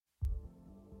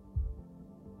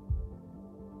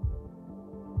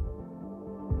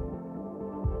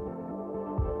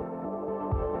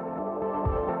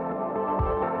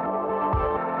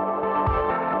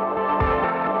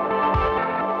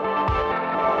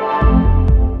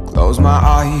close my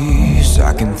eyes,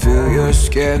 I can feel your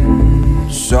skin,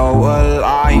 so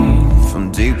alive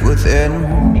from deep within.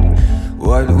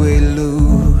 What we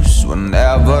lose, we'll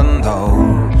never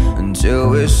know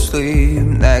until we sleep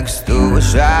next to a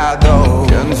shadow.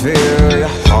 Can feel your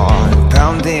heart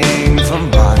pounding from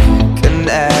mine,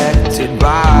 connected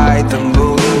by the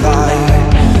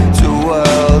moonlight. Two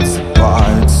worlds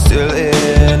apart, still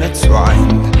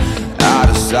intertwined, out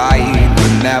of sight,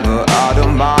 but never out of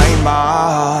my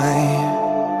mind.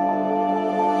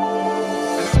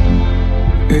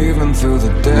 Even through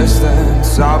the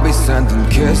distance, I'll be sending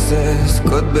kisses,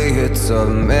 could be hits or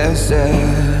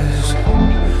misses.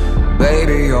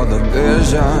 Baby, you're the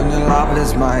vision, and love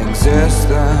is my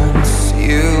existence.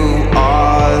 You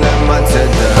are limited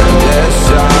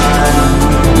edition.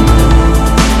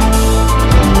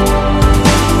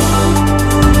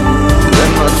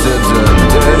 Limited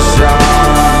edition.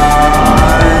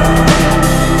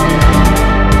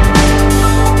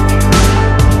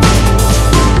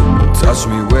 Touch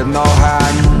me with no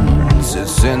hands,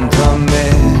 it's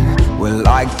intimate. We're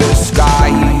like the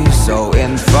sky, so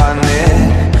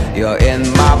infinite. You're in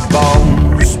my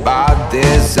bones by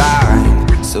design,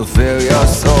 so feel your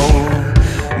soul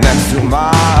next to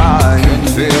mine. Can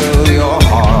feel your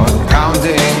heart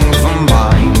pounding from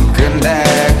mine,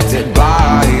 connected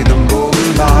by the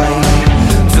moonlight.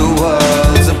 Two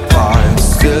worlds apart,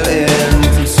 still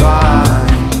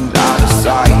intertwined, out of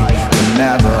sight, but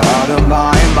never out of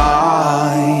my mind.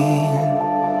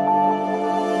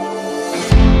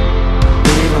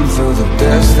 Even through the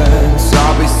distance,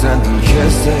 I'll be sending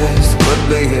kisses, could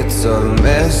be hits or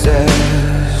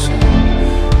misses.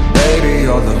 Baby,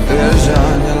 you're the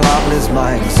vision, and love is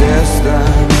my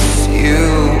existence.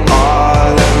 You are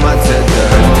limited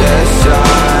edition.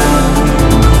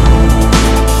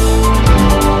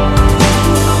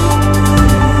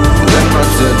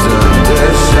 Limited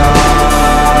edition.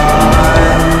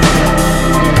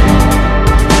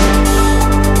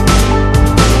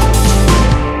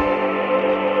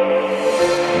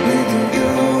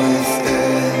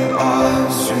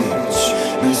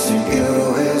 Missing you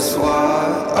is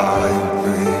what I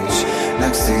reach.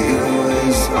 Next to you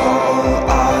is all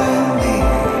I